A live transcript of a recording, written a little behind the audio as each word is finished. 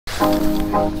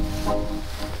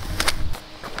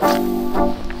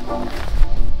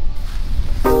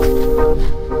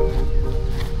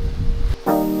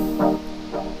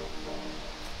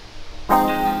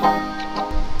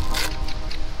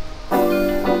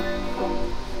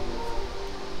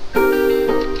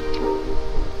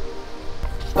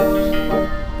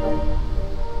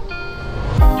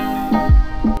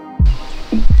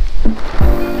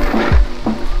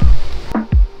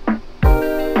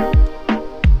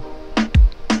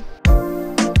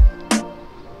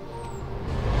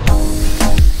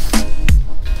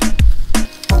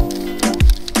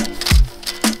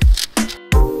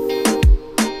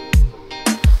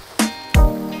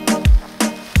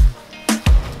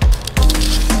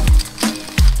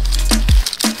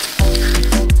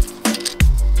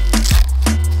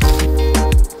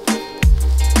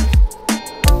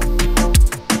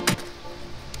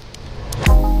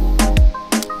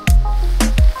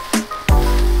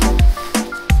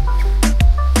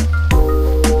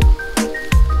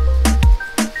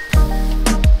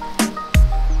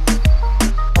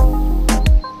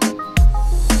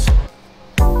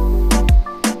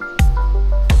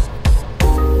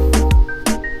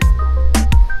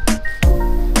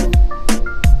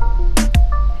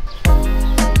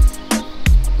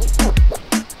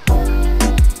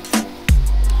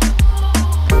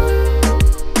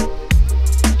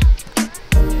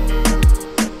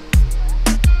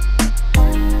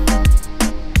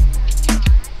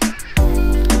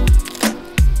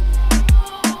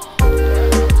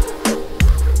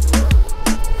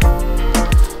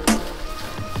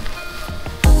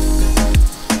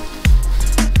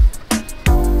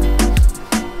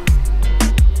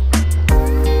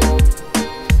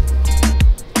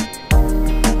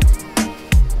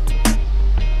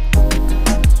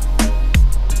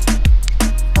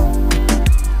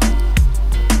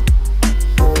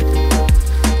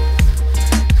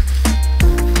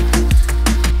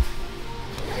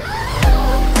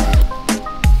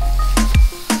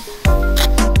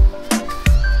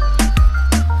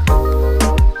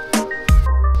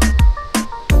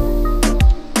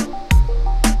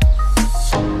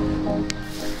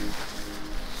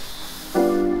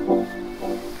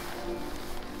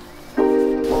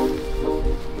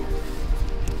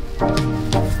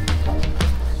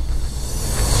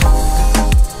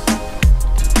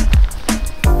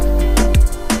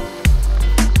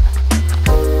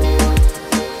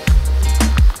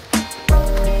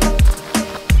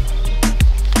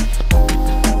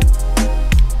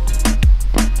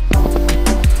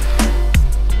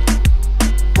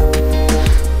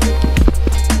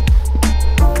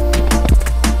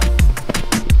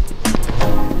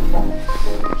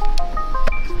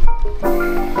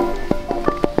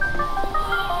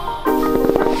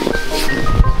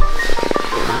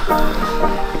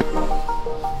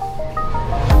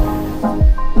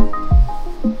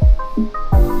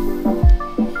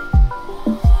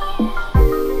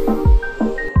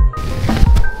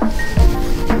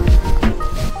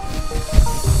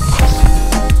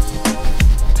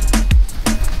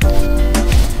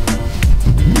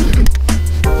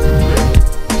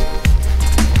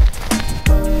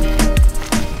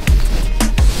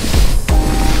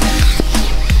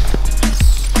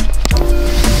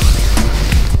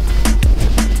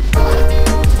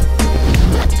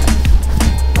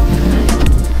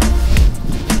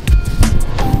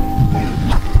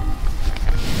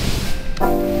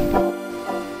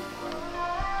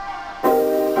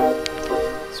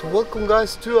Welcome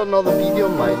guys to another video.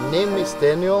 My name is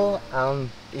Daniel and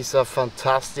it's a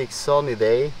fantastic sunny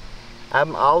day.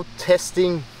 I'm out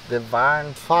testing the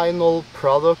Vern final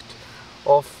product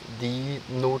of the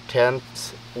NorTent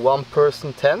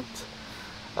one-person tent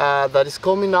that is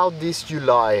coming out this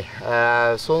July.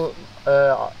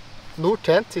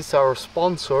 NorTent is our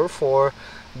sponsor for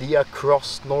the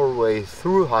Across Norway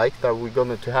through hike that we're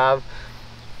going to have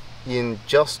in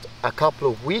just a couple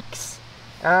of weeks.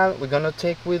 And we're gonna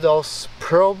take with us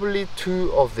probably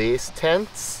 2 of these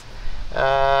tents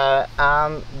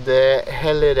and the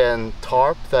Helleren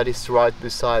tarp that is right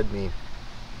beside me.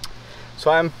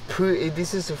 So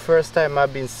this is the first time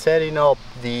I've been setting up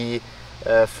the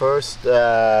first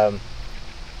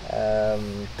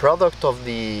product of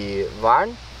the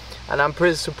Vern, and I'm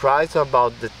pretty surprised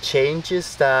about the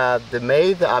changes that they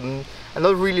made. I'm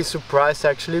not really surprised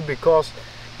actually, because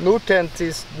NorTent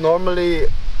is normally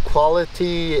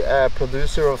quality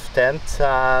producer of tents,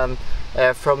 and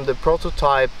from the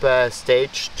prototype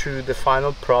stage to the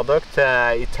final product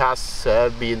it has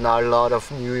been a lot of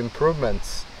new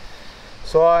improvements.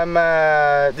 So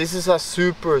this is a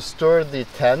super sturdy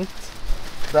tent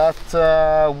that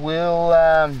will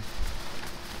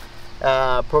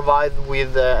provide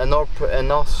with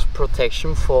enough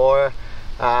protection for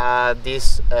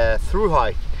this through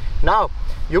hike. Now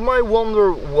you might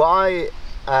wonder why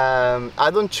I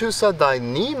don't choose a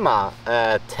Dyneema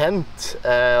tent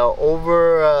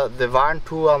over the Vern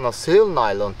 2 and a sail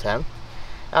nylon tent,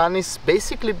 and it's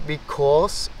basically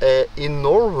because in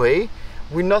Norway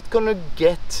we're not gonna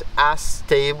get as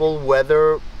stable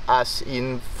weather as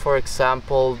in, for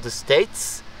example, the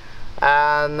States,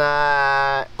 and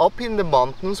up in the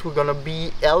mountains we're gonna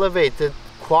be elevated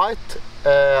quite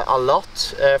a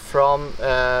lot from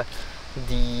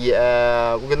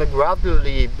we're gonna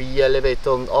gradually be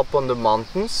elevated up on the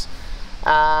mountains,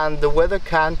 and the weather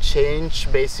can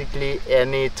change basically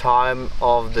any time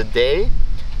of the day,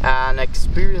 and I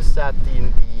experienced that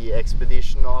in the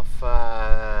expedition of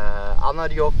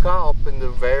Anarjoka up in the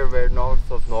very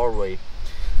north of Norway.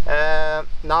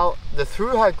 Now the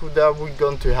through hike that we're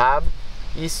going to have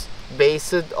is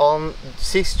based on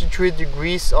 63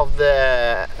 degrees of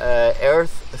the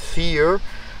earth sphere.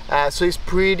 So it's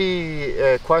pretty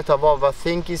quite above. I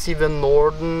think it's even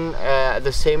northern,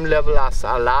 the same level as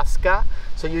Alaska.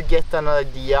 So you get an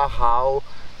idea how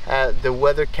the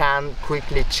weather can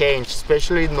quickly change,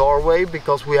 especially in Norway,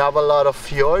 because we have a lot of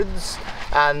fjords,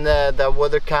 and the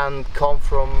weather can come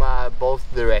from both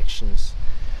directions.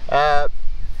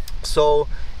 So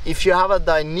if you have a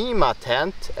Dyneema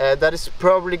tent that is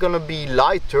probably going to be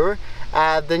lighter,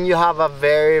 then you have a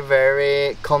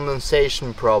very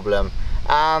condensation problem.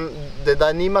 And the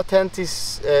Dyneema tent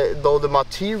is, though the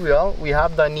material, we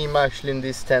have Dyneema actually in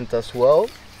this tent as well,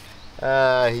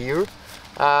 here.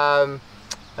 The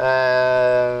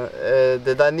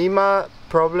Dyneema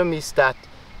problem is that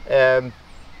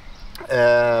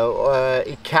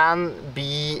it can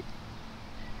be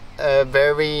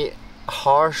very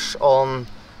harsh on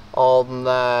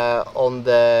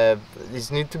the,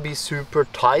 this need to be super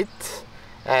tight,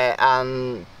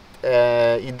 and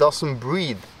it doesn't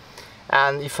breathe.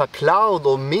 And if a cloud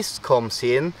or mist comes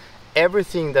in,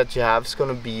 everything that you have is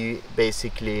going to be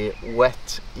basically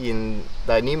wet in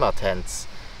Dyneema tents.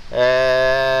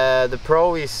 The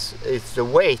pro is the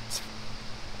weight.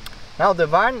 Now the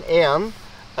Vern1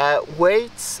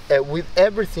 weighs with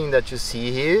everything that you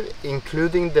see here,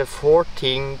 including the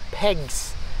 14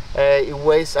 pegs, it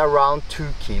weighs around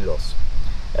 2 kilos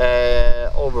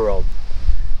overall.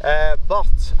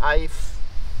 But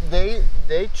they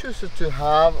choose to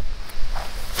have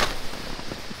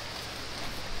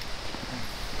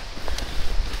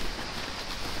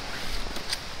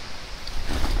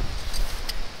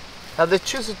they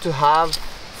choose to have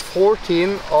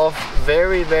 14 of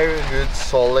very good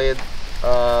solid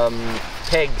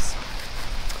pegs.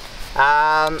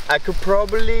 I could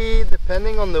probably,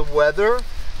 depending on the weather,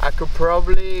 I could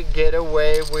probably get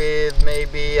away with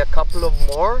maybe a couple of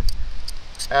more,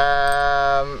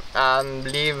 and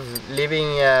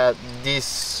leaving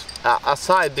this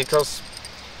aside, because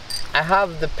I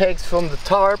have the pegs from the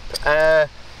Tarp,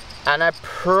 and I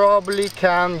probably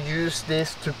can use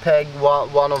this to peg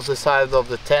one of the sides of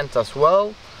the tent as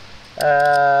well.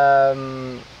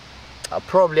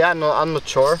 Probably, I'm not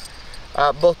sure,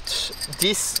 but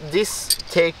this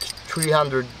take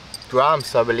 300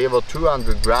 grams, I believe, or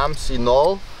 200 grams in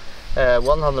all,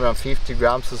 150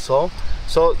 grams or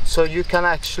so you can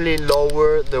actually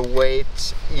lower the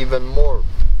weight even more.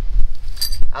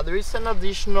 And there is an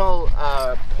additional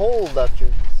pole that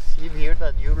you see here,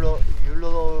 that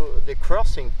the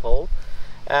crossing pole,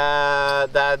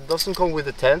 that doesn't come with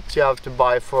the tent. You have to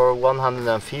buy for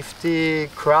 150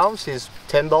 crowns, is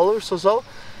 $10 or so,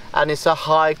 and it's a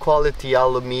high quality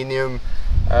aluminium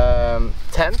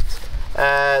tent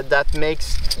that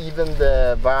makes even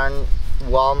the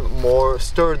Vern1 more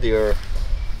sturdier.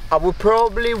 I would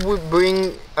probably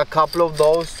bring a couple of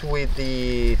those with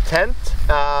the tent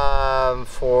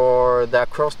for the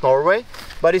across Norway,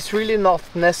 but it's really not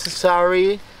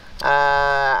necessary.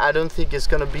 I don't think it's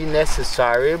going to be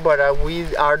necessary, but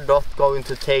we are not going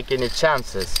to take any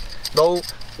chances, though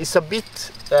it's a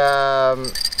bit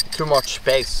too much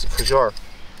space for sure.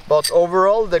 But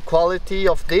overall, the quality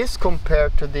of this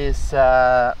compared to this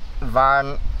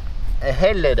Helleren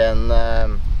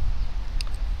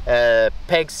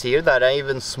pegs here that are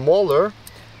even smaller,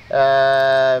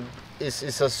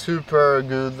 is a super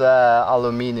good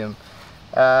aluminium.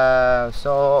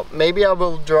 So maybe I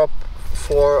will drop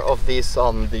 4 of these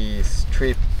on the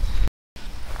strip.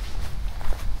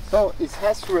 So it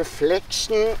has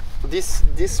reflection.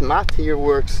 This mat here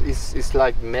works, is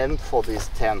like meant for this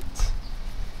tent.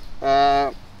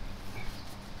 The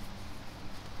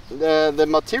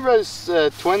material is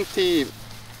 20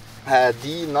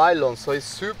 D nylon, so it's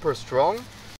super strong.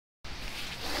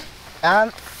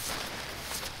 And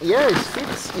yeah, it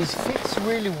fits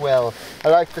really well. I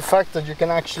like the fact that you can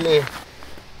actually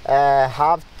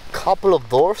have couple of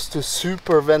doors to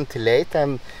super ventilate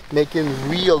and make it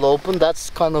real open. That's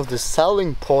kind of the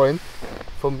selling point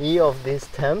for me of this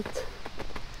tent.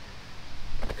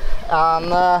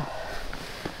 And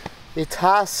it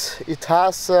has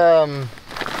a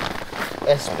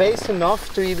space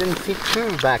enough to even fit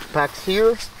 2 backpacks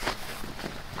here.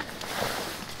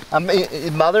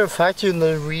 Matter of fact, you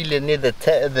don't really need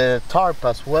the tarp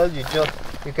as well. You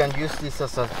can use this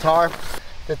as a tarp.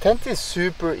 The tent is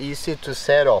super easy to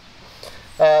set up.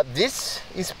 This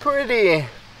is pretty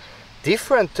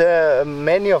different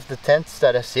many of the tents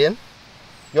that I've seen.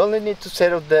 You only need to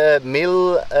set up the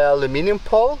mill aluminum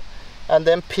pole and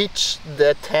then pitch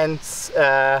the tents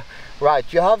right.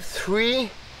 You have three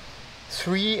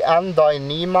and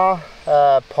Dyneema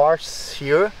parts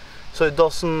here, so it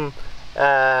doesn't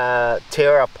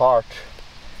tear apart.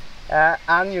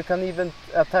 And you can even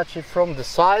attach it from the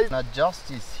side and adjust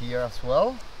this here as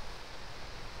well,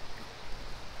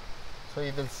 so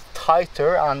even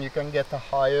tighter, and you can get a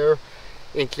higher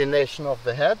inclination of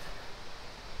the head.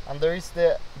 And there is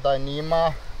the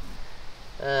Dyneema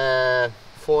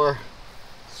for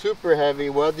super heavy.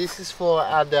 Well, this is for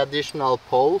the additional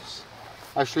poles.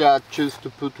 Actually, I choose to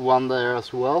put one there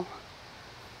as well.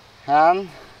 And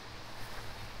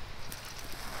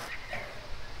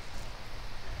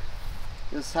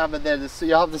just have it there.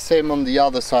 You have the same on the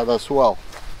other side as well.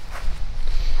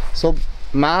 So,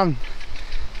 man,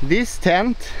 this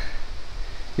tent,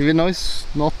 even though it's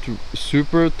not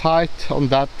super tight on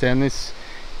that, then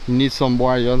you need some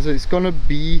more adjustments. It's gonna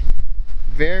be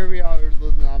very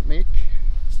aerodynamic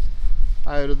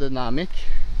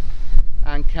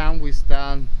and can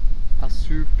withstand a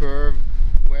superb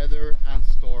weather and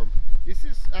storm. This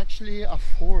is actually a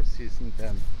 4-season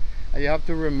tent, and you have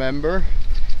to remember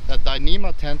that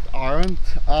Dyneema tent aren't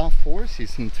a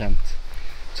 4-season tent.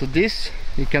 So this,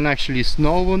 you can actually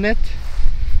snow on it,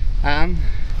 and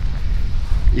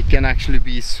it can actually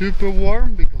be super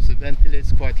warm because it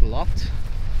ventilates quite a lot.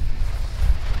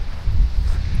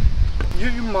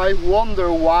 You might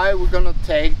wonder why we're gonna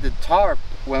take the tarp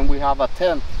when we have a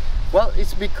tent. Well,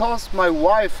 it's because my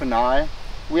wife and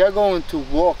we are going to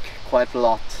walk quite a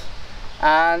lot.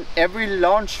 And every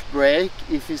lunch break,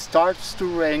 if it starts to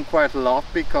rain quite a lot,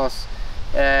 because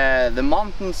the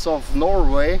mountains of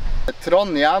Norway,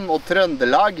 Trondheim or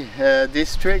Trøndelag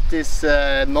district is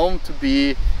known to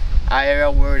be an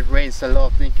area where it rains a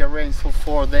lot. It can rain for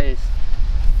 4 days.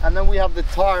 And then we have the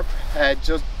tarp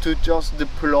just to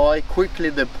quickly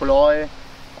deploy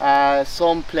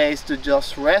some place to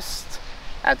just rest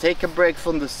and take a break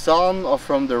from the sun or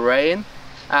from the rain.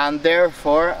 And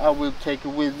therefore I will take it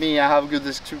with me. I have a good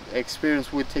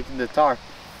experience with taking the tarp.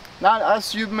 Now,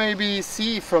 as you maybe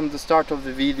see from the start of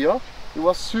the video, it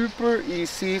was super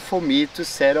easy for me to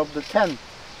set up the tent.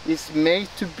 It's made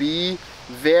to be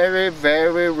very,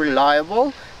 very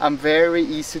reliable and very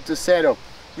easy to set up.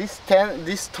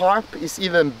 This tarp is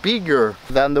even bigger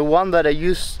than the one that I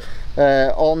used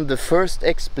on the first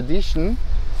expedition,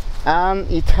 and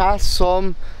it has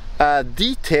some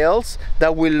details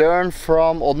that we learned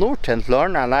from NorTent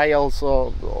Vern, and I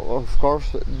also of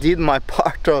course did my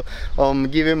part on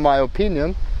giving my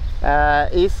opinion.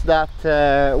 Is that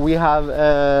they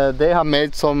have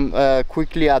made some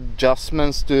quickly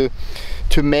adjustments to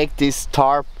make this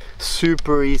tarp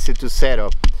super easy to set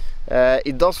up.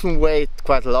 It doesn't weigh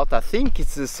quite a lot. I think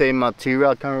it's the same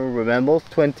material, I can't remember,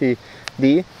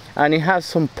 20D, and it has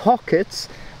some pockets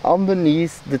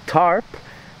underneath the tarp,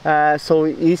 so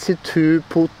easy to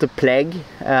put the plug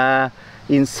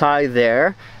inside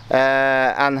there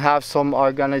and have some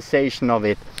organization of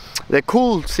it. The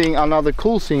cool thing, another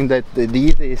cool thing that they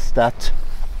did is that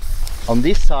on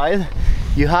this side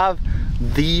you have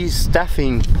the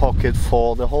stuffing pocket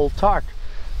for the whole tarp.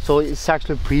 So it's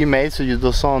actually pre-made, so you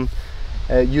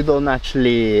don't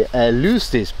actually lose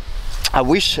this. I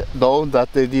wish though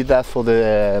that they did that for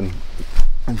the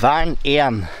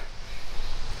Vern1.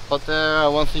 But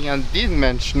one thing I did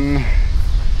mention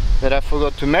that I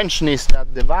forgot to mention is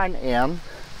that the Vern1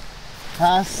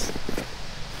 has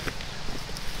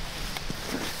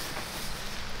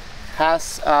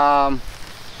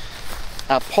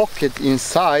a pocket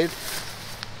inside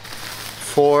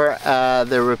for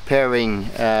the repairing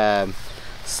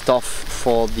stuff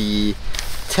for the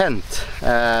tent,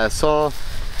 so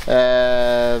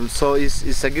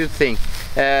it's a good thing.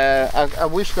 I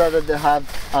wish that they had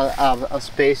a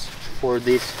space for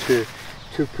this to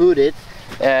put it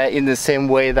in the same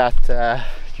way that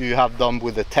you have done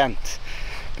with the tent,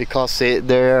 because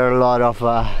there are a lot of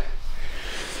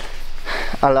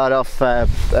a lot of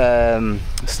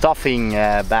stuffing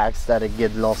bags that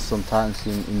get lost sometimes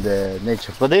in the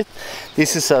nature. But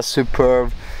this is a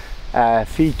superb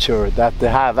feature that they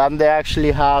have, and they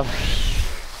actually have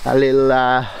a little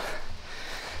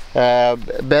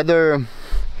better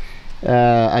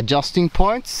adjusting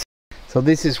points. So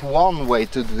this is one way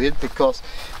to do it, because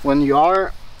when you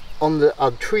are on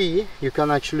a tree, you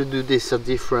can actually do this a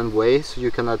different way. So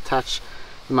you can attach,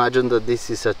 imagine that this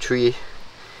is a tree,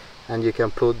 and you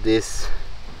can put this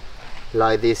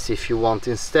like this if you want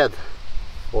instead,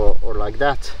 or like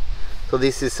that. So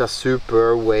this is a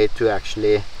super way to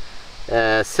actually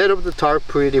set up the tarp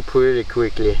pretty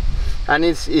quickly, and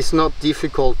it's not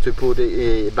difficult to put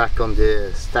it back on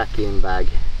the stacking bag.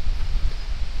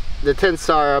 The tents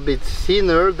are a bit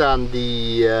thinner than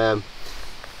the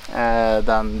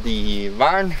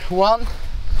Vern one,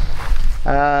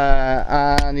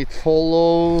 and it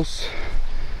follows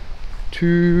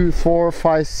 2, 4,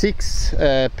 5, 6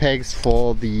 pegs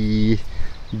for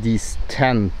this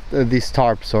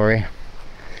tarp. Sorry.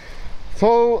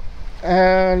 So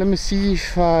let me see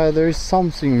if there is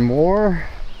something more.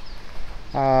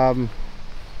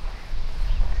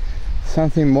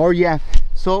 Yeah.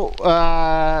 So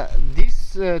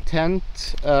this tent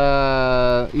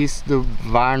is the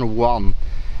Vern1,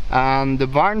 and the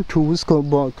Vern2 is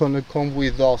gonna come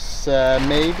with us,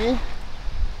 maybe.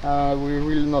 We're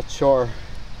really not sure.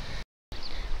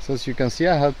 So as you can see,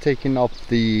 I have taken up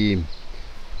the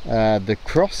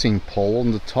crossing pole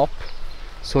on the top,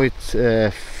 so it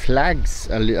flags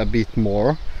a bit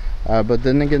more, but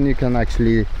then again you can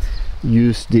actually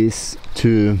use this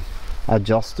to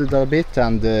adjust it a bit,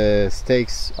 and the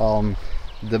stakes on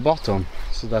the bottom.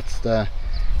 So that's the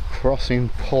crossing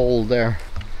pole there.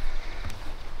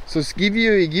 So it's give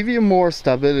you more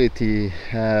stability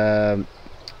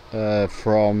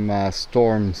from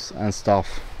storms and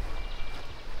stuff.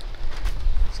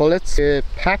 So let's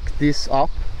pack this up,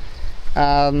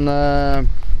 and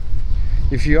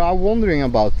if you are wondering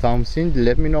about something,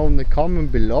 let me know in the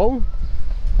comment below,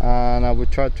 and I will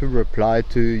try to reply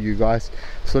to you guys.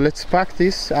 So let's pack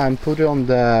this and put it on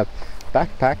the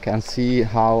backpack and see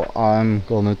how I'm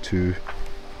gonna to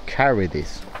carry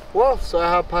this. Well, so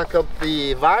I have packed up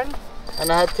the Vern,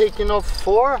 and I have taken off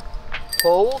 4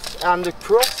 poles and the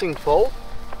crossing pole,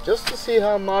 just to see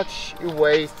how much it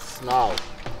weighs now.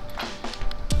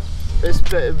 It's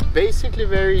basically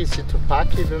very easy to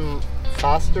pack, even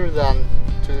faster than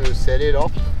to set it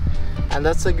up, and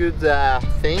that's a good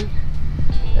thing.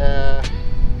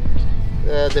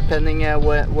 Depending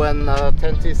when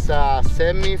tent is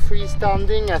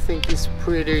semi-freestanding, I think it's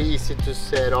pretty easy to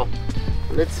set up.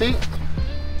 Let's see.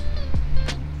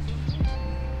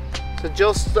 So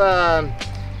just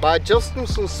by adjusting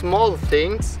some small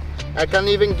things, I can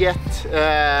even get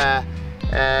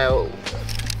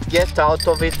out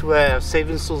of it,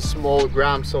 saving some small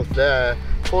grams of the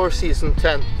 4-season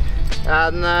tent.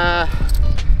 And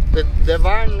the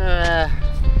Vern,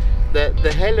 the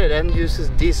Helleren uses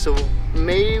this, so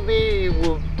maybe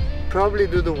we'll probably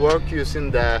do the work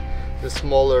using the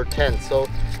smaller tent. So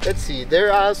let's see,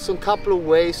 there are some couple of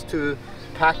ways to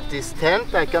pack this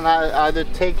tent. I can either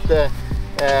take the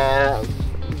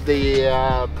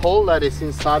pole that is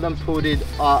inside and put it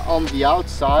on the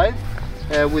outside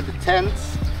with the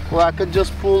tents, or I can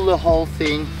just pull the whole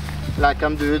thing like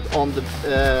I'm doing on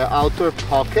the outer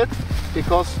pocket,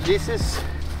 because this is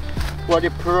what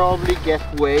it probably get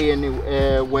weight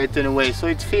anyway, so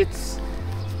it fits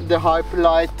the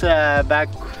Hyperlight back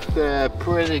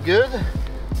pretty good.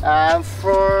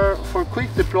 For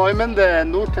quick deployment, the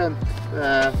NorTent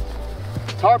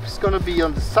tarp is gonna be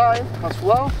on the side as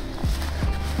well.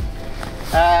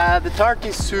 The tarp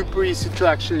is super easy to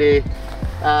actually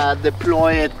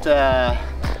deploy it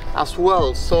as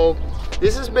well. So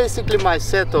this is basically my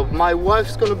setup. My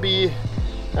wife's gonna be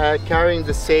carrying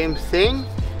the same thing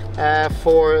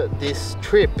for this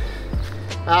trip,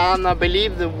 and I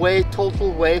believe the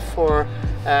total weight for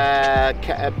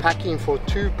packing for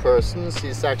 2 persons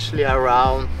is actually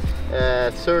around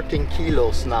 13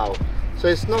 kilos now. So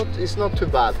it's not too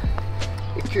bad.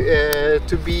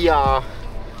 To be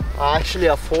actually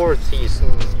a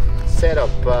 4-season setup,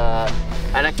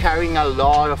 and I'm carrying a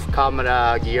lot of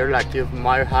camera gear, like you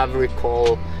might have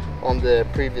recalled on the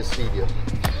previous video.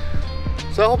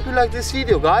 So I hope you like this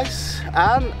video, guys,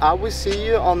 and I will see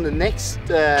you on the next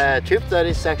trip that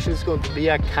is actually going to be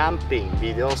a camping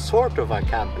video, sort of a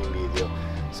camping video.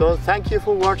 So thank you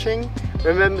for watching.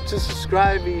 Remember to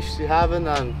subscribe if you haven't,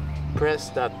 and press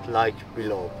that like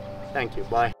below. Thank you,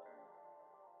 bye.